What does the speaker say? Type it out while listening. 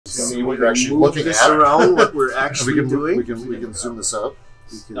see what you're actually move looking this at. around what we're actually doing. We can zoom this up.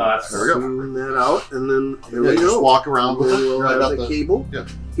 We can there we go. zoom that out, and then here Yeah, we you go. just walk around with it. We'll Right have up the cable. Yeah.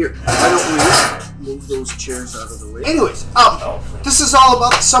 Here, why don't we move those chairs out of the way? Anyways, this is all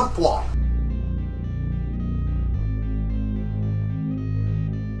about the sump wall.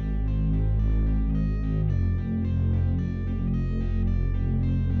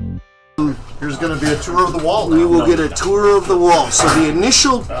 Here's going to be a tour of the wall now. We will get a tour of the wall. So the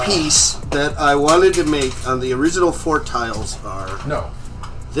initial piece that I wanted to make on the original 4 tiles are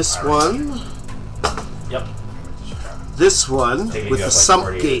this one, this one with the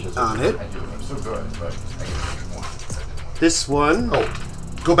sump gate on it, this one.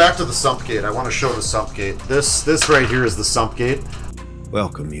 Oh, go back to the sump gate. I want to show the sump gate. This right here is the sump gate.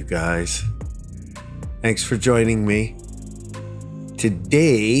 Welcome, you guys. Thanks for joining me.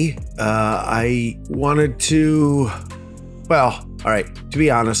 Today, I wanted to, well, all right, to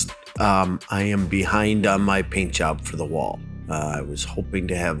be honest, I am behind on my paint job for the wall. I was hoping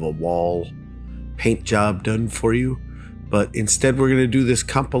to have a wall paint job done for you, but instead we're going to do this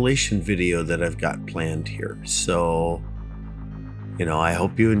compilation video that I've got planned here. So, you know, I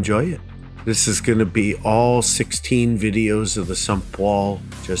hope you enjoy it. This is going to be all 16 videos of the sump wall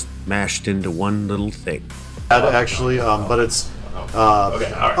just mashed into one little thing. Actually, but it's...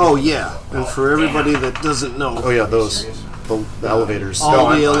 Oh yeah, and for everybody that doesn't know, oh yeah, those the elevators. all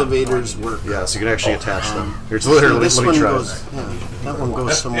the elevators work. Yeah, so you can actually attach them. Here's literally. This let one me try. goes. Yeah, that one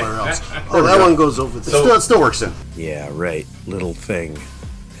goes somewhere else. Oh, that one goes over there. It still works in. Yeah, right. Little thing.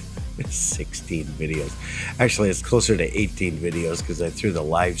 16 videos. Actually, it's closer to 18 videos because I threw the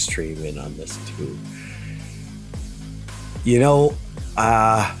live stream in on this too. You know,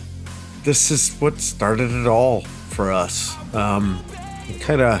 this is what started it all for us.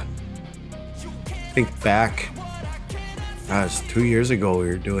 Kind of think back. It was 2 years ago we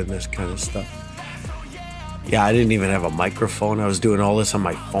were doing this kind of stuff. Yeah, I didn't even have a microphone. I was doing all this on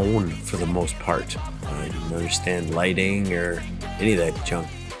my phone for the most part. I didn't understand lighting or any of that junk.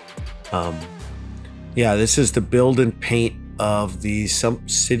 Yeah, this is the build and paint of the Sump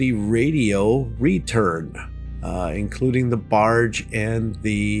City Radio return, including the barge and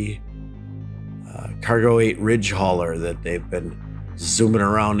the Cargo 8 ridge hauler that they've been zooming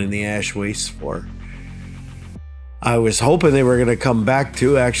around in the ash wastes for. I was hoping they were going to come back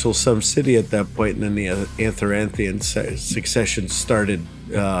to actual Sump City at that point, and then the Antheranthian succession started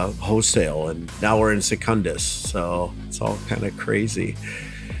wholesale, and now we're in Secundus, so it's all kind of crazy.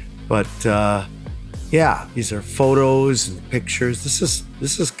 But yeah, these are photos and pictures.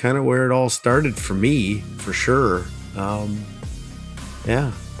 This is kind of where it all started for me, for sure.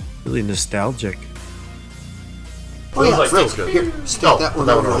 Yeah, really nostalgic. Oh yeah, feels good. Here, stick that one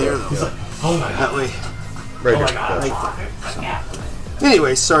over there though. Yeah. Oh my God. That way. Right here. Right there.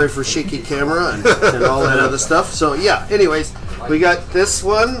 Anyway, sorry for shaky camera and all that other stuff. So yeah, anyways, we got this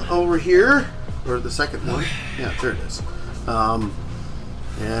one over here, or the second one. Yeah, there it is. And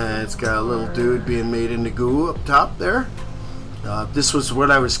it's got a little dude being made into goo up top there. This was what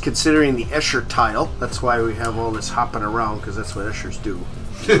I was considering the Escher tile. That's why we have all this hopping around, because that's what Eschers do.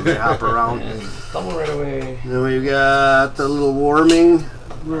 They hop around. Double right away. Then we got the little warming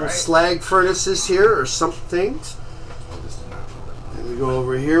little slag furnaces here, or something. And we go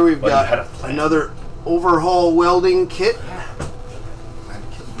over here. We've got another overhaul welding kit.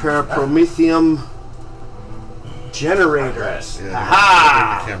 Pair of Promethium generators. Yeah,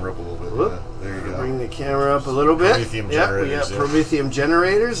 Aha! bring the camera up a little bit. Whoop. Yeah, there you go. Bring the camera up a little bit. Promethium Yep, we got generators, yeah. Promethium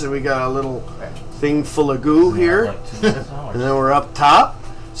generators, and we got a little thing full of goo here. And then we're up top.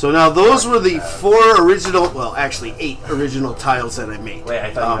 So now those were the 4 original, well actually 8 original tiles that I made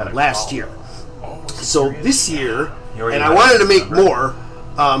last year. So this year, and I wanted to make more,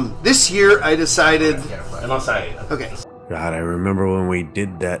 this year I decided, okay. God, I remember when we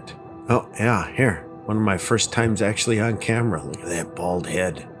did that. Oh yeah, here. One of my first times actually on camera. Look at that bald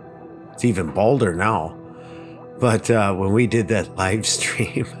head. It's even balder now. But when we did that live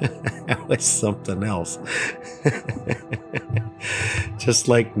stream, that was something else. Just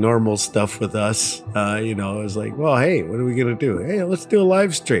like normal stuff with us, you know, it was like, well, hey, what are we going to do? Hey, let's do a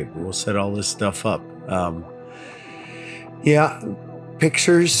live stream. We'll set all this stuff up. Yeah,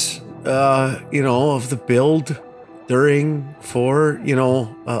 pictures, you know, of the build during, for, you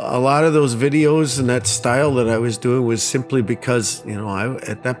know, a lot of those videos and that style that I was doing was simply because, you know,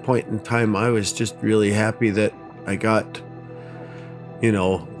 at that point in time, I was just really happy that I got, you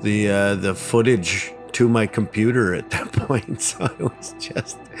know, the footage to my computer at that point. So it was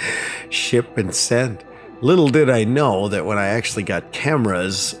just ship and send. Little did I know that when I actually got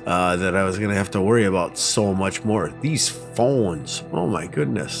cameras, that I was going to have to worry about so much more. These phones, oh my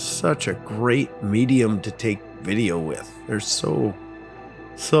goodness, such a great medium to take video with. They're so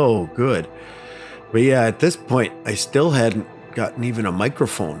good. But yeah, at this point, I still hadn't gotten even a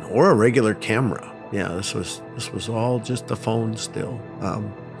microphone or a regular camera. Yeah, this was all just the phone still.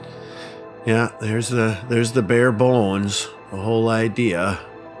 Yeah, there's the bare bones, the whole idea.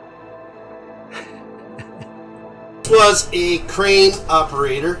 Was a crane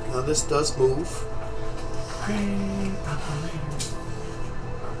operator. Now this does move. Crane operator.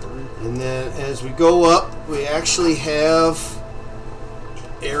 And then as we go up, we actually have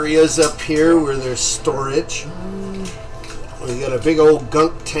areas up here where there's storage. We got a big old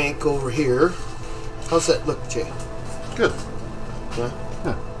gunk tank over here. How's that look, Jay? Good. Yeah?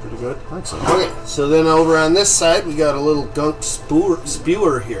 Yeah. Pretty good? I think so. Okay, so then over on this side, we got a little gunk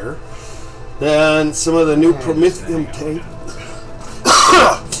spewer here. Then some of the new Prometheum tank.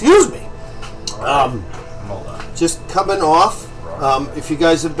 Excuse me. Just coming off. If you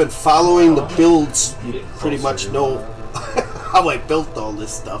guys have been following the builds, you pretty much know how I built all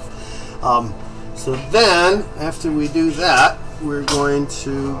this stuff. So then, after we do that, we're going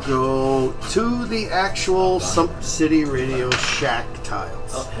to go to the actual Sump City Radio shack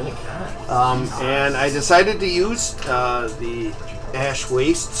tiles. And I decided to use the ash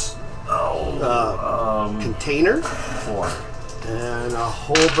wastes container and a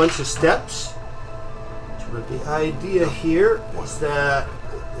whole bunch of steps. But the idea here is that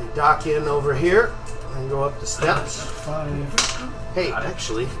they dock in over here and go up the steps. Hey,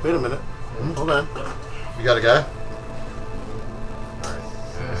 actually, wait a minute. Hold on. You got a guy?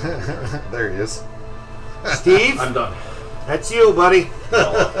 There he is. Steve? I'm done. That's you, buddy.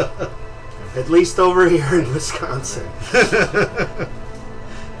 At least over here in Wisconsin.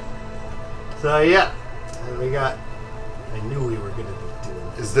 So yeah, and we got. I knew we were going to be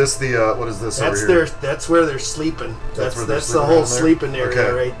doing. Is this the what is this That's over here? That's where they're sleeping. That's where they're the sleeping whole down there? sleeping area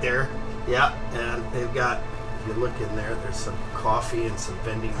Okay. right there. Yeah, and they've got. If you look in there, there's some coffee and some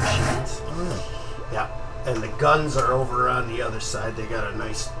vending machines. Oh. Yeah, and the guns are over on the other side. They got a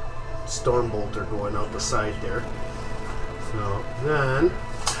nice storm bolter going out the side there. So then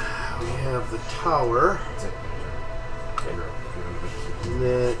we have the tower. And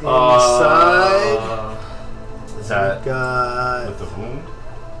then inside, Is that we got with the wound?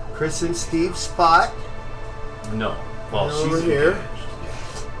 Chris and Steve's spot. No. Well, And she's over here. engaged.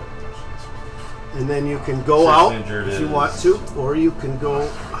 And then you can go Seriously out injured if you is- want to, or you can go.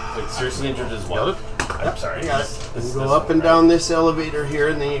 Wait, seriously injured is Got what? it? I'm sorry. You got it. You This can go one, up and right? down this elevator here,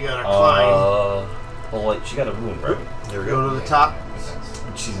 and then you gotta climb. Well, like, she got a wound, right? There we Go to the top.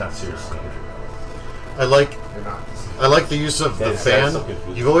 She's not seriously injured. I like the use of the That's fan. so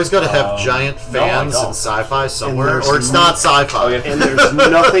confusing. You've always got to have giant no, I fans don't. in sci-fi somewhere, there's or it's not sci-fi. Oh, yeah. And there's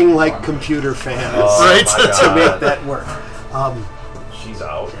nothing like computer fans Right. my to God. make that work. She's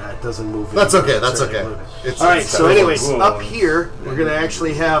out. Yeah, it doesn't move. That's anymore. okay. That's It's okay. already moved. It's, All right. it's- So, anyways, Boom. up here we're gonna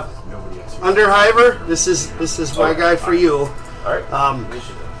actually have Underhiver. This is my guy for you. All right.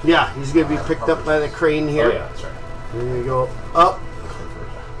 Yeah, he's gonna be picked up by the crane Oh, here. yeah, that's right. Then we go up.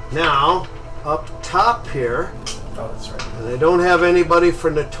 Now, up top here, Oh, that's right. and I don't have anybody for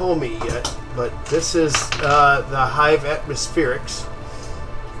Natomi yet, but this is the Hive Atmospherics.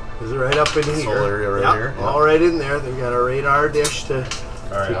 Is it right up in here? whole area right Yep, here, yeah. all right in there. They've got a radar dish to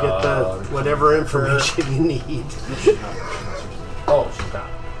All right. get the whatever information you need. Oh, she's not.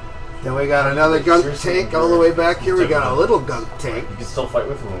 Then we got another gunk Seriously, tank all the way back here. We got a little gunk tank, You can still fight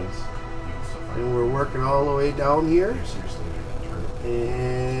with wounds. and we're working all the way down here.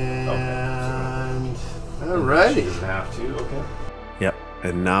 And She alrighty. doesn't have to. Okay. Yep,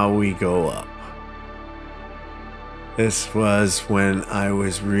 and now we go up. This was when I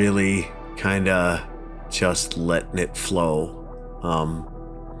was really kind of just letting it flow.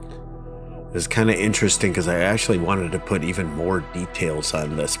 It was kind of interesting because I actually wanted to put even more details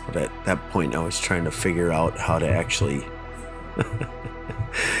on this, but at that point I was trying to figure out how to actually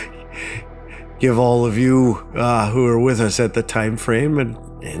give all of you who are with us at the time frame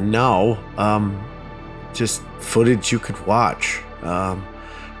and now just footage you could watch.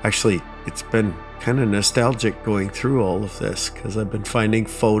 Actually, it's been kind of nostalgic going through all of this because I've been finding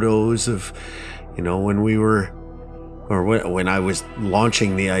photos of, you know, when we were, or when I was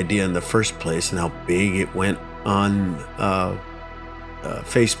launching the idea in the first place and how big it went on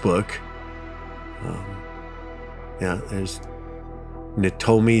Facebook. Yeah, there's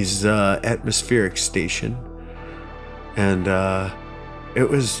Natomi's atmospheric station, and it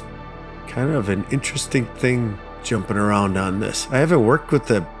was kind of an interesting thing jumping around on this. I haven't worked with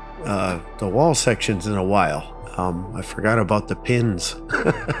the the wall sections in a while. I forgot about the pins.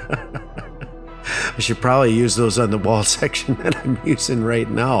 I should probably use those on the wall section that I'm using right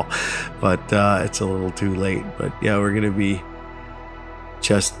now, but it's a little too late. But yeah, we're gonna be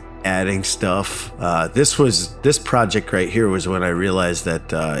just adding stuff. This project right here was when I realized that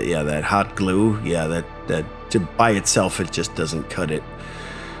that hot glue, that by itself it just doesn't cut it.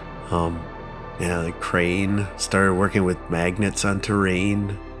 The crane, started working with magnets on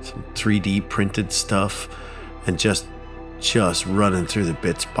terrain, some 3D printed stuff, and just running through the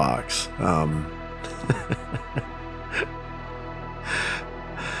bits box.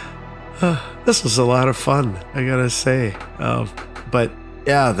 This was a lot of fun, I gotta say. But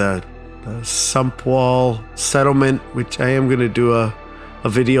yeah, the Sumpwall settlement, which I am gonna do a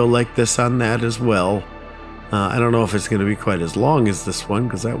video like this on that as well. I don't know if it's gonna be quite as long as this one,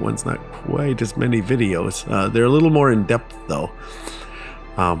 because that one's not quite as many videos. They're a little more in depth though.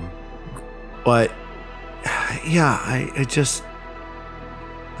 But yeah, I just,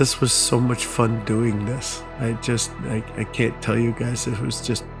 this was so much fun doing this. I can't tell you guys, it was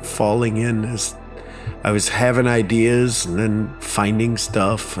just falling in as I was having ideas and then finding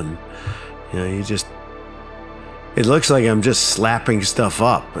stuff, and it looks like I'm just slapping stuff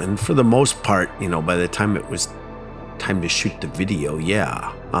up, and for the most part, by the time it was time to shoot the video,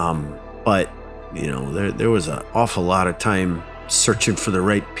 but there was an awful lot of time searching for the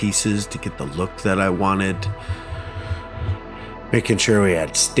right pieces to get the look that I wanted, making sure we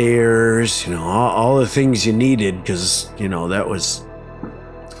had stairs, all the things you needed, because that was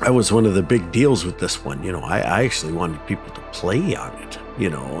one of the big deals with this one. I actually wanted people to play on it,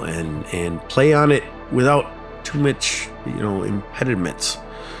 and play on it without too much, impediments.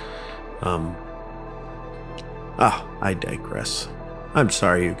 I digress. I'm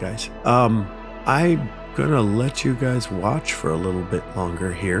sorry, you guys. I'm gonna let you guys watch for a little bit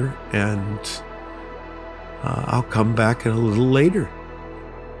longer here, and I'll come back a little later.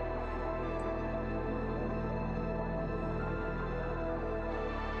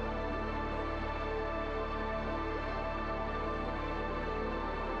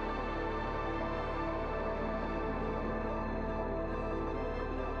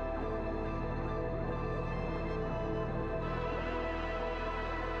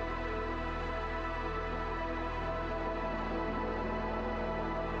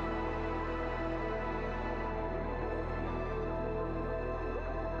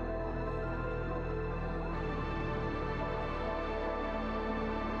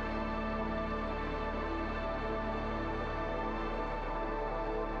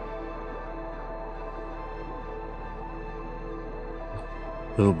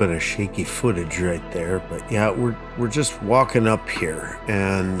 A little bit of shaky footage right there, but yeah, we're just walking up here,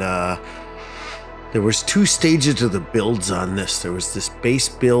 and there was 2 stages of the builds on this. There was this base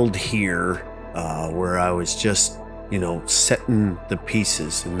build here where I was just setting the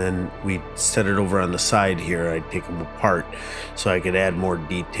pieces, and then we'd set it over on the side here. I'd take them apart so I could add more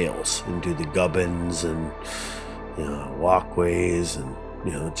details and do the gubbins and walkways, and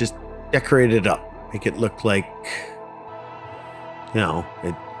just decorate it up, make it look like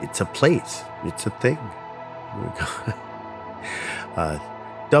it's a place, it's a thing.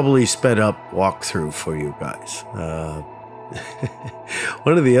 Doubly sped up walkthrough for you guys.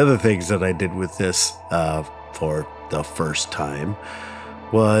 One of the other things that I did with this for the first time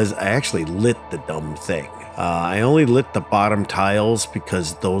was I actually lit the dumb thing. I only lit the bottom tiles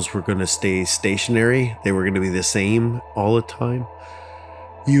because those were going to stay stationary. They were going to be the same all the time.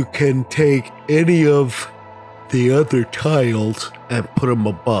 You can take any of the other tiles and put them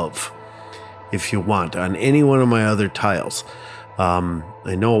above if you want on any one of my other tiles.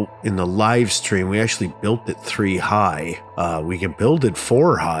 I know in the live stream we actually built it 3 high. We can build it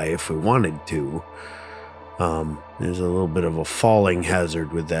 4 high if we wanted to. There's a little bit of a falling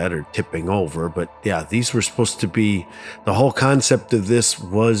hazard with that, or tipping over, but yeah, these were supposed to be, the whole concept of this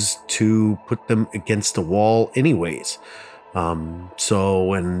was to put them against the wall anyways. So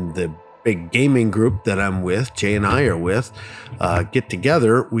when the big gaming group that I'm with, Jay and I are with, get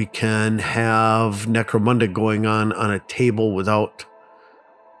together, we can have Necromunda going on a table without,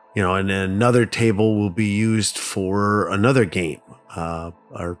 and then another table will be used for another game.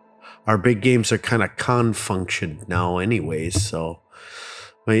 Our big games are kind of con-functioned now anyways, so,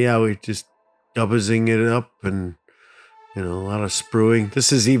 but yeah, we're just gubbing it up, and a lot of spruing.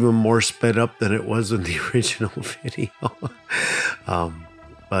 This is even more sped up than it was in the original video.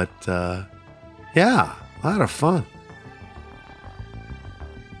 But yeah, a lot of fun.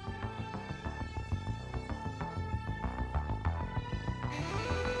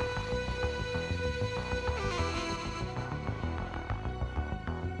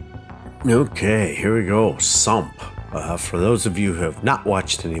 Okay, here we go. Sump. For those of you who have not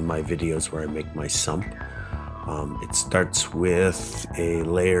watched any of my videos where I make my sump, it starts with a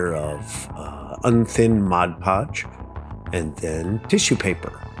layer of unthinned Mod Podge and then tissue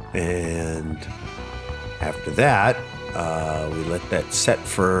paper. And after that, we let that set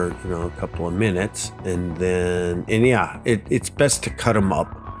for, you know, a couple of minutes, and then, yeah, it's best to cut them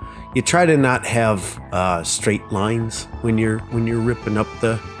up. You try to not have straight lines when you're ripping up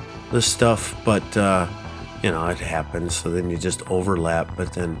the stuff, but you know, it happens. So then you just overlap.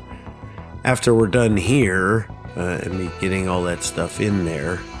 But then after we're done here, and me getting all that stuff in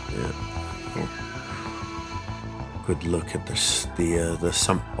there, yeah, good look at the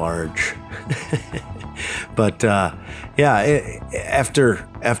sump barge. But yeah, after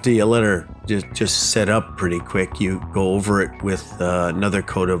you let her just set up pretty quick, you go over it with another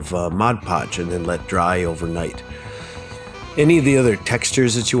coat of Mod Podge and then let dry overnight. Any of the other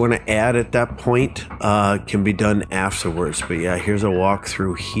textures that you want to add at that point can be done afterwards. But yeah, here's a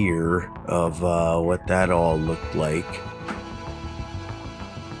walkthrough here of what that all looked like.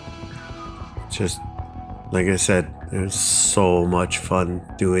 Just like I said, it was so much fun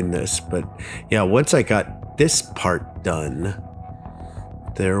doing this. But yeah, once I got this part done,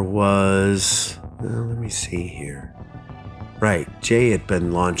 there was, let me see here. Right, Jay had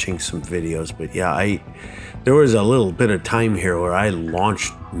been launching some videos, but yeah, there was a little bit of time here where I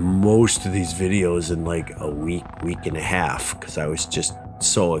launched most of these videos in like a week and a half, because I was just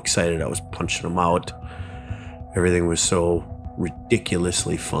so excited. I was punching them out. Everything was so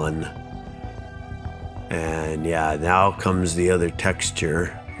ridiculously fun. And yeah, now comes the other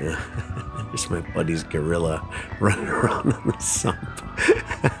texture. There's my buddy's gorilla running around on the sump.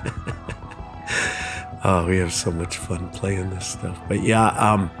 Oh, we have so much fun playing this stuff. But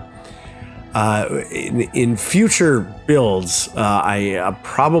yeah, in future builds, I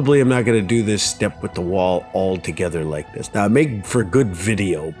probably am not going to do this step with the wall all together like this. Now, it make for good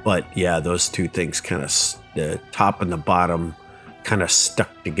video, but yeah, those two things kind of, the top and the bottom, kind of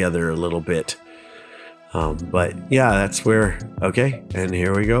stuck together a little bit. But yeah, that's where, okay, and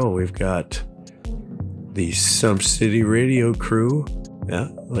here we go. We've got the Sump City Radio crew. Yeah,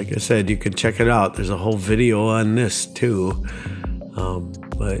 like I said, you can check it out. There's a whole video on this too.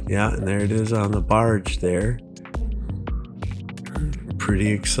 But yeah, and there it is on the barge there.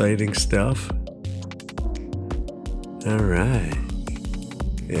 Pretty exciting stuff. All right.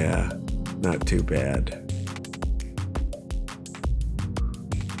 Yeah, not too bad.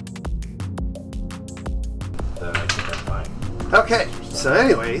 Okay, so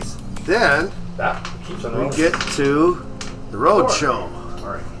anyways, then we get to the road show.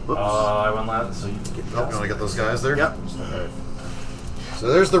 Alright. I went last, so you can get Oh, you want to get those guys there? Yep. So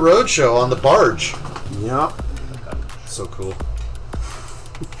there's the road show on the barge. Yep. So cool.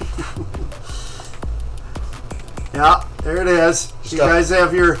 Yeah, there it is. You guys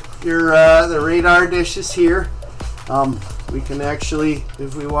have your the radar dishes here. We can actually,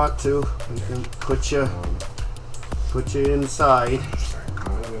 if we want to, we can put you inside.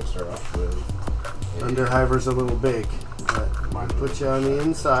 I'm going to start off with Underhiver's a little big, but put you on the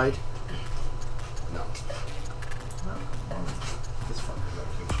inside. No.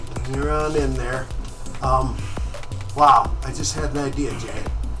 And you're on in there. Wow, I just had an idea, Jay.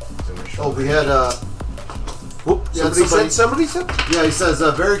 Oh, we had Whoop, somebody said? Yeah, he says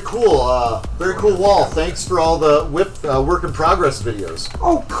very cool wall. Thanks for all the work in progress videos.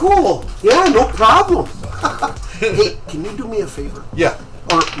 Oh, cool. Yeah, no problem. Hey, can you do me a favor? Yeah.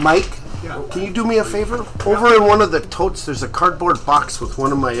 Or Mike, can you do me a favor? Over in one of the totes, there's a cardboard box with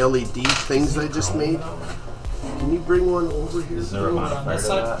one of my LED things I just made. Can you bring one over here? Is there a modifier to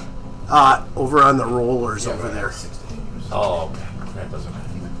that? Over on the rollers over there. Oh, okay. That doesn't matter.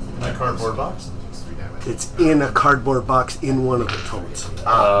 My cardboard box. It's in a cardboard box in one of the totes.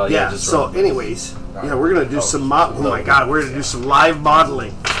 Yeah, so anyways, yeah, we're going to do some oh my god, we're going to do some live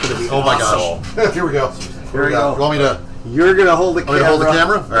modeling. It's going to be Oh my gosh. Here we go. Here we go. You want me to? You're going to hold the camera. Hold the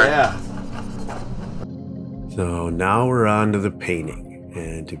camera? All right. Yeah. So now we're on to the painting.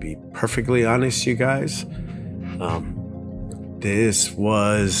 And to be perfectly honest, you guys, this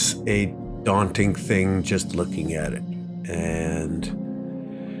was a daunting thing just looking at it. And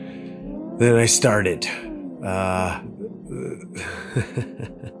then I started.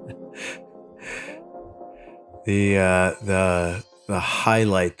 The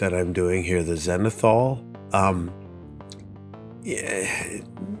highlight that I'm doing here, the Zenithal, yeah,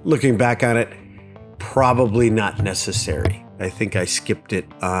 looking back on it, probably not necessary. I think I skipped it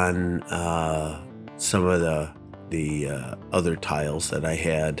on some of the other tiles that I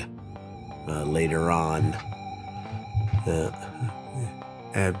had later on.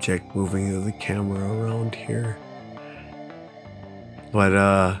 abject moving of the camera around here.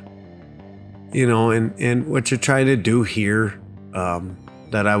 But, you know, and what you're trying to do here,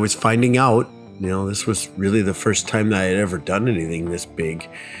 that I was finding out, you know, this was really the first time that I had ever done anything this big.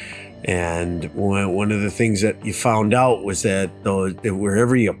 And one of the things that you found out was that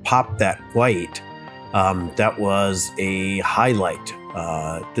wherever you pop that white, that was a highlight.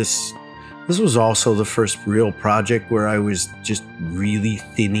 This was also the first real project where I was just really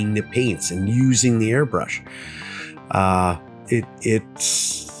thinning the paints and using the airbrush.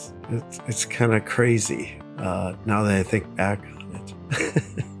 It's kind of crazy now that I think back on it.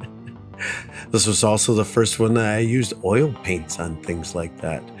 This was also the first one that I used oil paints on things like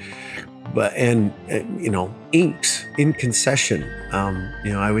that. But and you know, inks in concession.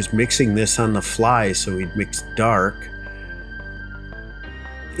 You know, I was mixing this on the fly, so we'd mix dark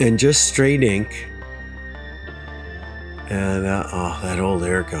and just straight ink. And oh, that old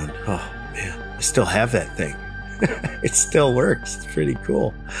air gun. Oh man, I still have that thing. It still works. It's pretty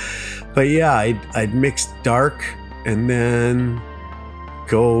cool. But yeah, I'd mix dark and then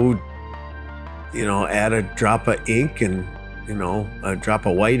go, you know, add a drop of ink and, you know, a drop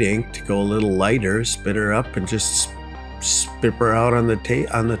of white ink to go a little lighter, spit her up, and just spit her out on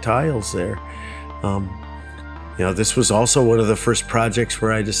the tiles there. You know, this was also one of the first projects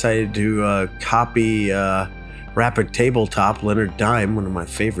where I decided to copy Rapid Tabletop, Leonard Dime, one of my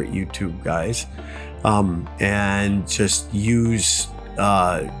favorite YouTube guys, and just use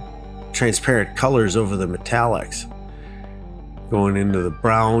transparent colors over the metallics. Going into the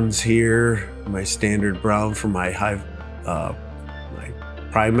browns here, my standard brown for my my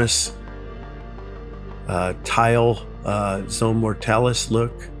Primus tile Zone Mortalis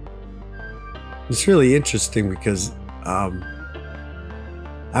look. It's really interesting because I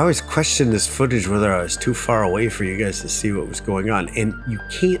always questioned this footage whether I was too far away for you guys to see what was going on, and you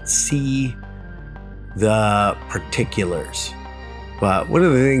can't see the particulars. But one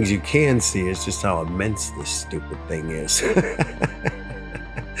of the things you can see is just how immense this stupid thing is.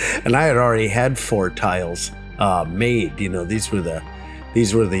 And I had already had 4 tiles made. You know, these were the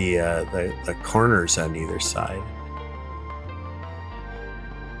corners on either side.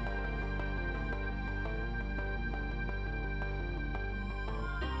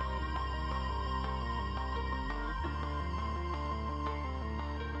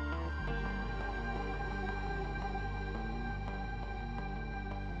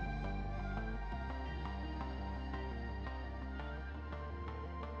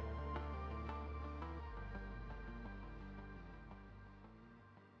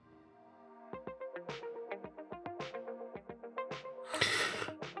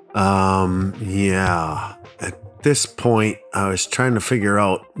 Yeah, at this point I was trying to figure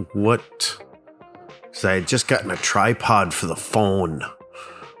out what, because I had just gotten a tripod for the phone,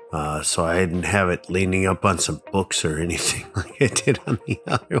 so I didn't have it leaning up on some books or anything like I did on the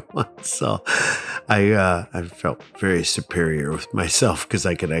other one. So I felt very superior with myself because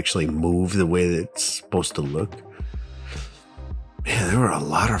I could actually move the way that it's supposed to look. Man, there were a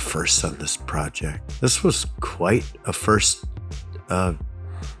lot of firsts on this project. This was quite a first.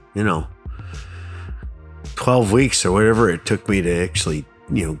 You know, 12 weeks or whatever it took me to actually,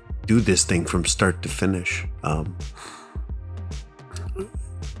 you know, do this thing from start to finish.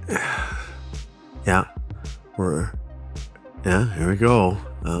 Yeah, here we go.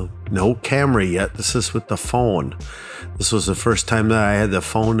 No camera yet. This is with the phone. This was the first time that I had the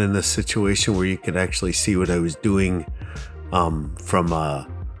phone in a situation where you could actually see what I was doing from a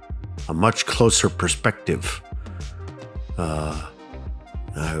much closer perspective.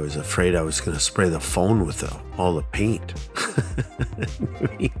 I was afraid I was going to spray the phone with all the paint, to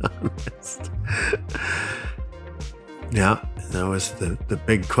be honest. Yeah, that was the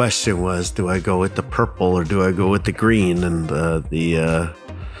big question was, do I go with the purple or do I go with the green? And I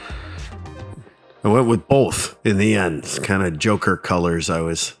went with both in the end. It's kind of Joker colors. I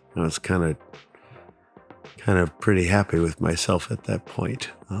was kind of pretty happy with myself at that point.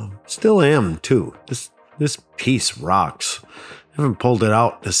 Still am too. This piece rocks. I haven't pulled it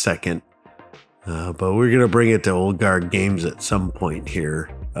out in a second, but we're going to bring it to Old Guard Games at some point here,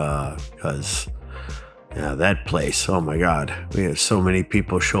 because yeah, that place, oh my God, we have so many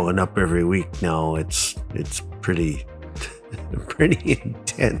people showing up every week now. It's pretty pretty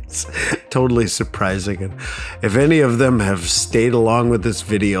intense, totally surprising. And if any of them have stayed along with this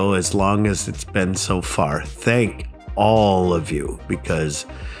video as long as it's been so far, thank all of you, because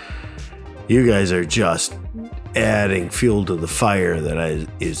you guys are just adding fuel to the fire that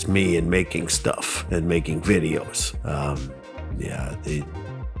is me and making stuff and making videos. Yeah,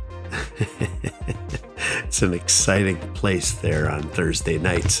 it's It's an exciting place there on Thursday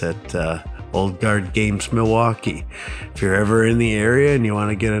nights at Old Guard Games Milwaukee. If you're ever in the area and you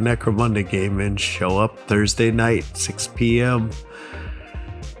want to get a Necromunda game in, show up Thursday night, 6 p.m.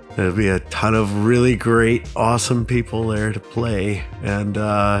 There'll be a ton of really great, awesome people there to play. And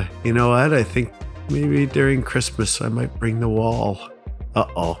you know what? I think maybe during Christmas I might bring the wall.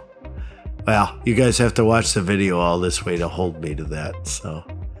 Uh-oh. Well, you guys have to watch the video all this way to hold me to that, so...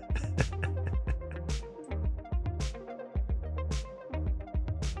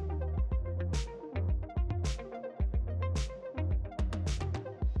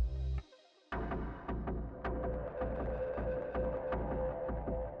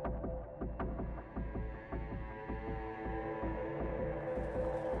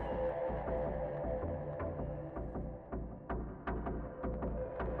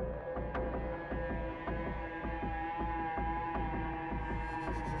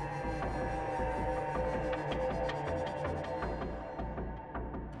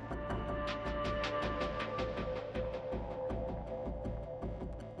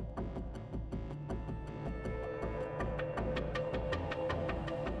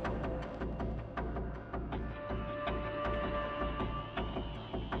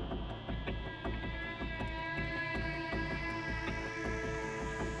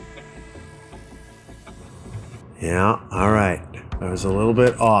 Yeah, all right. I was a little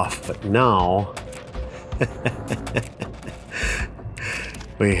bit off, but now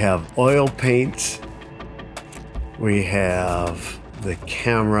we have oil paints, we have the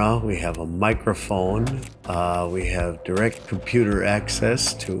camera, we have a microphone, we have direct computer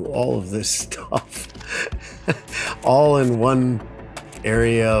access to all of this stuff, all in one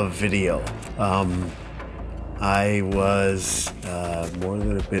area of video. I was more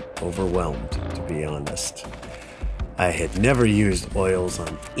than a bit overwhelmed, to be honest. I had never used oils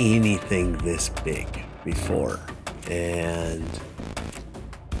on anything this big before, and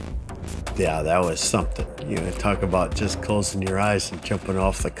yeah, that was something. You know, talk about just closing your eyes and jumping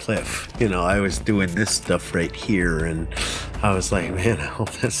off the cliff. You know, I was doing this stuff right here, and I was like, man, I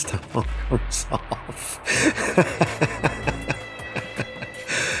hope that stuff all comes off.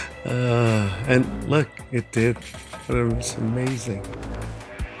 And look, it did. But it was amazing.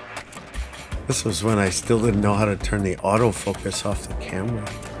 This was when I still didn't know how to turn the autofocus off the camera.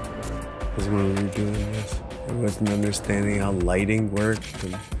 Because when we were doing this, I wasn't understanding how lighting worked.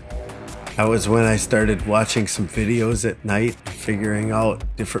 And that was when I started watching some videos at night, figuring out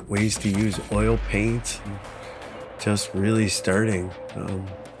different ways to use oil paints. And just really starting. You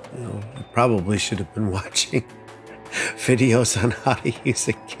know, I probably should have been watching videos on how to use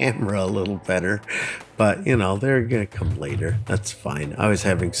a camera a little better, but you know, they're gonna come later. That's fine. I was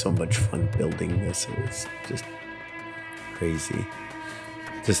having so much fun building this. It was just crazy.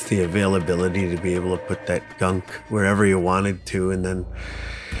 Just the availability to be able to put that gunk wherever you wanted to. And then,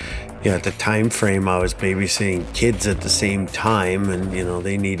 yeah, at the time frame, I was babysitting kids at the same time, and you know,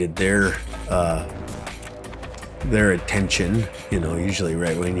 they needed their attention, you know, usually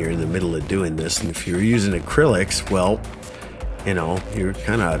right when you're in the middle of doing this. And if you're using acrylics, well, you know, you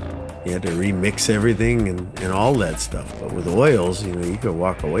had to remix everything and all that stuff. But with oils, you know, you could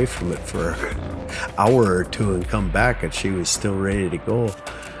walk away from it for an hour or two and come back and she was still ready to go.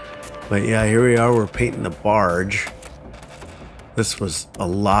 But yeah, here we are, we're painting the barge. This was a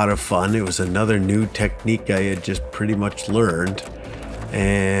lot of fun. It was another new technique I had just pretty much learned.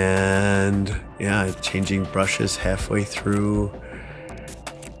 And yeah, changing brushes halfway through,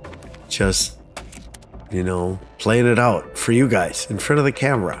 just, you know, playing it out for you guys in front of the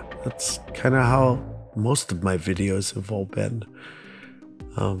camera. That's kind of how most of my videos have all been.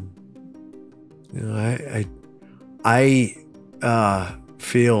 You know, I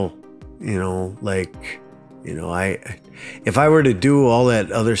feel, you know, like, you know, if I were to do all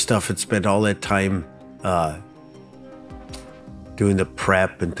that other stuff and spend all that time doing the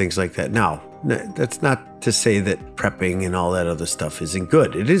prep and things like that. Now, that's not to say that prepping and all that other stuff isn't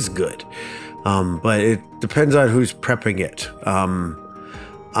good. It is good. But it depends on who's prepping it.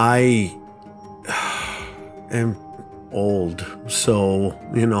 I am old, so,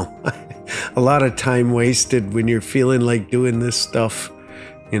 you know, a lot of time wasted when you're feeling like doing this stuff,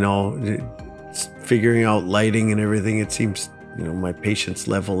 you know, figuring out lighting and everything. It seems, you know, my patience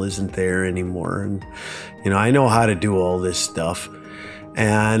level isn't there anymore. And, you know, I know how to do all this stuff.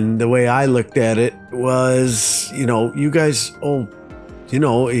 And the way I looked at it was, you know, you guys, oh, you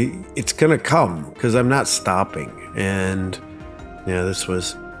know, it's going to come because I'm not stopping. And, yeah, this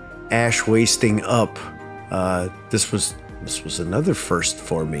was ash wasting up. This was another first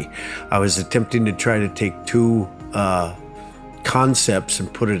for me. I was attempting to try to take two concepts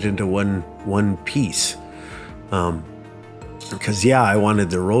and put it into one piece. Because, yeah, I wanted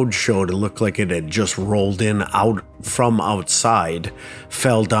the road show to look like it had just rolled in out from outside,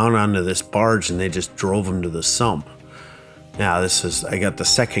 fell down onto this barge, and they just drove him to the sump. Now, I got the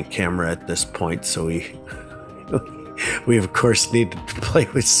second camera at this point, so we of course needed to play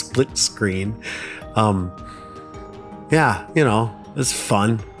with split screen. Yeah, you know, it's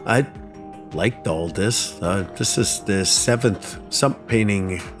fun. I liked all this. This is the 7th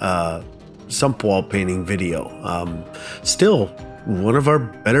sump wall painting video. Still one of our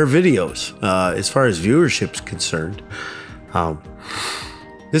better videos as far as viewership's concerned.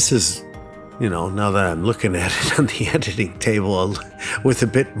 This is, you know, now that I'm looking at it on the editing table with a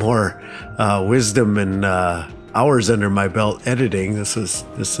bit more wisdom and hours under my belt editing, this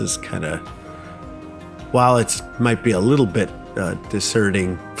is kind of, while it might be a little bit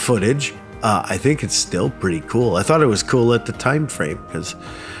discerning footage, I think it's still pretty cool. I thought it was cool at the time frame because,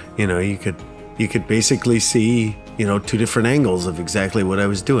 you know, you could basically see, you know, 2 different angles of exactly what I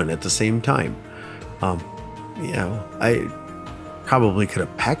was doing at the same time. You know, I probably could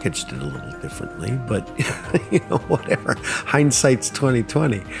have packaged it a little differently, but you know, whatever. Hindsight's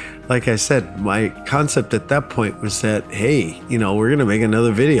 2020. Like I said, my concept at that point was that, hey, you know, we're gonna make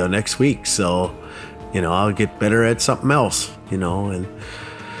another video next week, so, you know, I'll get better at something else, you know, and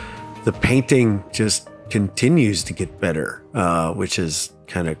the painting just continues to get better, which is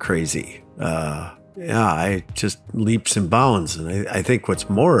kind of crazy. Yeah, I just leaps and bounds. And I think what's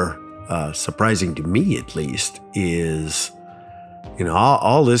more surprising to me, at least, is, you know,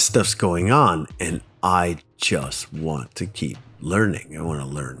 all this stuff's going on, and I just want to keep learning. I want to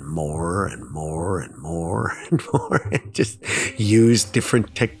learn more and more and more and more, and just use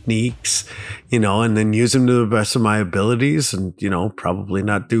different techniques, you know, and then use them to the best of my abilities, and, you know, probably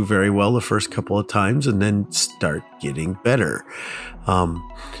not do very well the first couple of times, and then start getting better.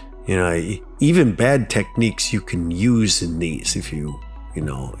 You know, even bad techniques you can use in these if you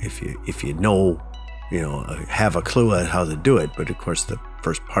know, have a clue on how to do it. But of course, the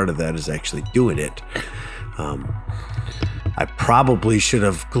first part of that is actually doing it. I probably should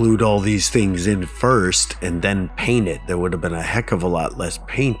have glued all these things in first and then painted. There would have been a heck of a lot less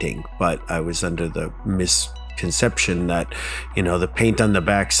painting, but I was under the misconception that, you know, the paint on the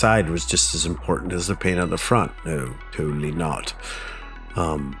back side was just as important as the paint on the front. No, totally not.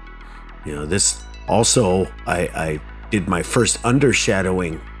 You know, this also, I did my first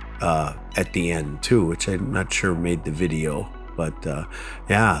undershadowing at the end too, which I'm not sure made the video, but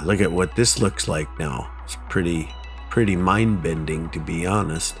yeah, look at what this looks like now. It's pretty mind-bending, to be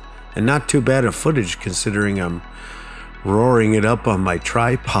honest, and not too bad of footage considering I'm roaring it up on my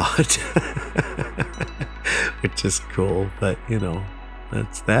tripod, which is cool. But you know,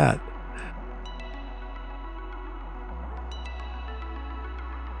 that's that.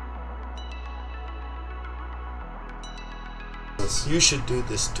 You should do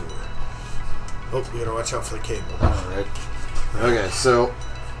this tour. Oh, you gotta watch out for the cable. All right. Okay, so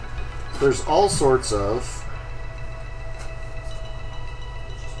there's all sorts of.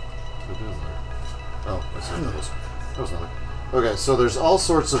 Oh, I see what that was nothing. Okay, so there's all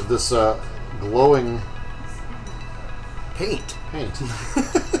sorts of this glowing paint.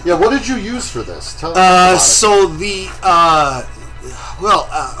 Yeah, what did you use for this? Tell me about it. So the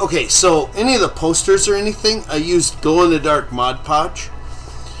okay, so any of the posters or anything, I used glow-in-the-dark Mod Podge.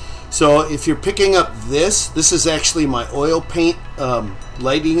 So if you're picking up this is actually my oil paint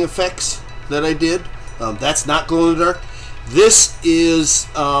lighting effects that I did. That's not glow-in-the-dark. This is...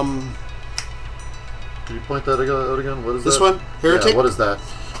 Can you point that out again? What is this that? One? Heretic? Yeah, what is that?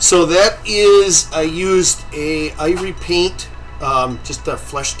 So that is... I used a ivory paint, just a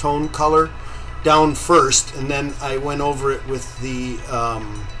flesh tone color, down first, and then I went over it with the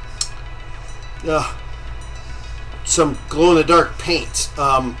some glow-in-the-dark paints.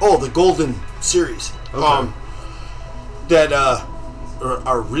 The Golden series. Okay. That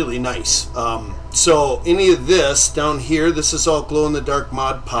are really nice. So any of this down here, this is all glow-in-the-dark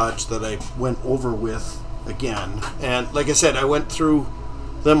Mod Podge that I went over with again. And like I said, I went through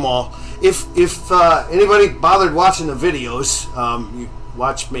them all. If anybody bothered watching the videos, you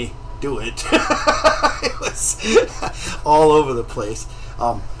watch me do it. It was all over the place.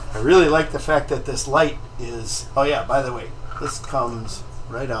 I really like the fact that this light is... Oh yeah, by the way, this comes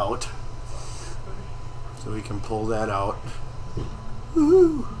right out. So we can pull that out.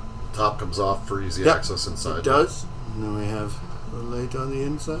 Woohoo! Top comes off for easy access inside. It does. And then we have the light on the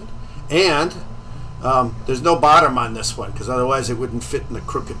inside. And there's no bottom on this one, because otherwise it wouldn't fit in the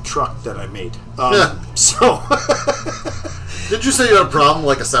crooked truck that I made. So... Did you say you had a problem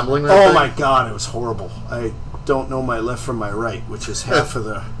like assembling that? Oh my god, it was horrible. I don't know my left from my right, which is half of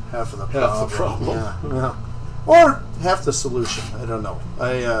the problem. Half the problem. Yeah. or half the solution. I don't know.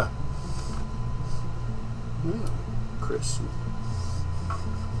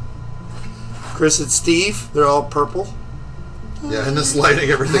 Chris and Steve, they're all purple. Yeah, in this lighting,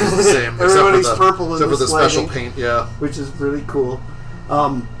 everything is the same. Everybody's purple except for the special paint, yeah. Which is really cool.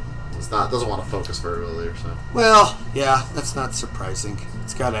 Doesn't want to focus very well there, so. Well, yeah, that's not surprising.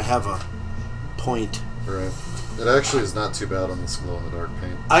 It's got to have a point. Right. It actually is not too bad on this glow-in-the-dark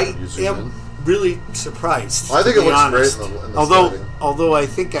paint. I am really surprised. Well, I think it looks great in this lighting. Although I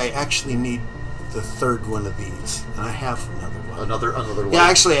think I actually need the third one of these, and I have another one. Another one. Yeah,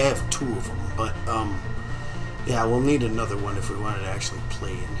 actually, I have two of them, but yeah, we'll need another one if we wanted to actually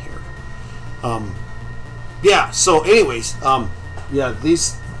play in here. Yeah. So, anyways, yeah,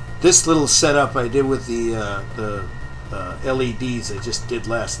 this little setup I did with the LEDs I just did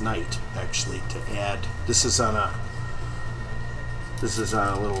last night, actually, to add. This is on a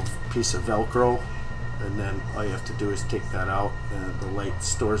little piece of Velcro, and then all you have to do is take that out, and the light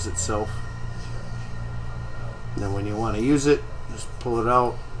stores itself. And then when you want to use it, just pull it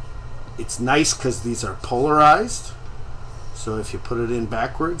out. It's nice because these are polarized, so if you put it in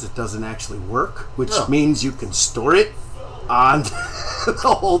backwards, it doesn't actually work, which means you can store it on the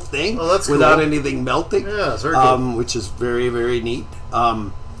whole thing without anything melting. Yeah, that's very cool. Which is very, very neat,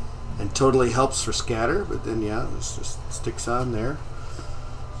 and totally helps for scatter. But then, yeah, this just sticks on there.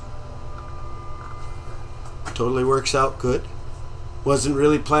 Totally works out good. Wasn't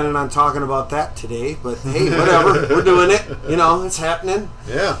really planning on talking about that today, but hey, whatever. We're doing it. You know, it's happening.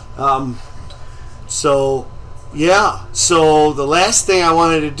 Yeah. So, yeah. So the last thing I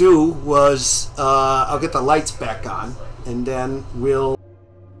wanted to do was I'll get the lights back on, and then we'll...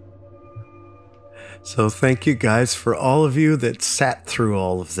 So thank you guys for all of you that sat through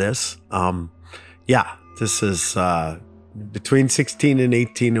all of this. Yeah, this is between 16 and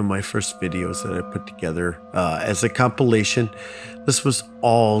 18 of my first videos that I put together as a compilation. This was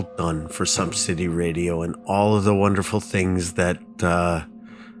all done for Sump City Radio, and all of the wonderful things that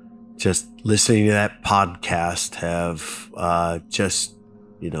just listening to that podcast have just,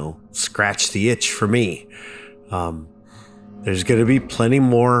 you know, scratched the itch for me. There's going to be plenty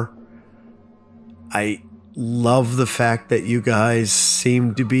more. I love the fact that you guys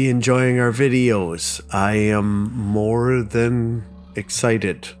seem to be enjoying our videos. I am more than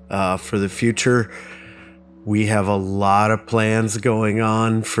excited for the future. We have a lot of plans going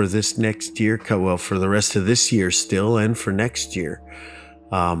on for this next year. Well, for the rest of this year still, and for next year.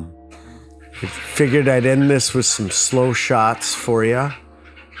 I figured I'd end this with some slow shots for you.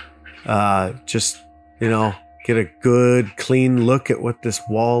 Just, you know, get a good, clean look at what this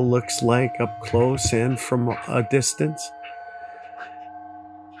wall looks like up close and from a distance.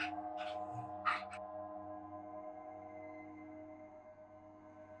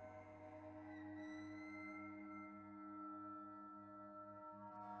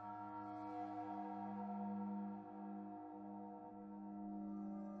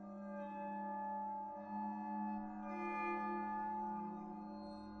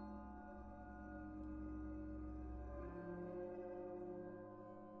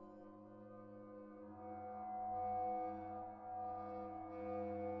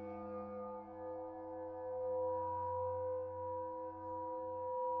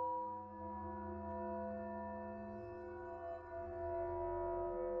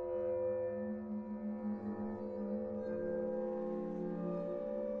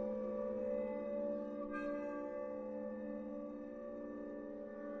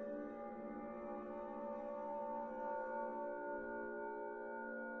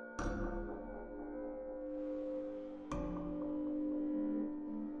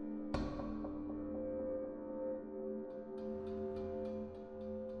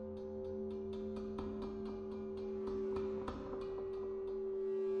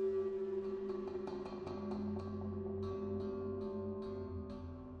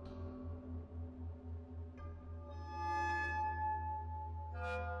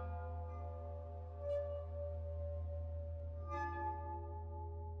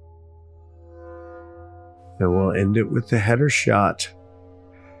 And we'll end it with the header shot.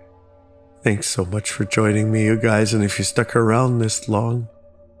 Thanks so much for joining me, you guys. And if you stuck around this long,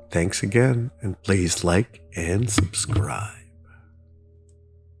 thanks again. And please like and subscribe.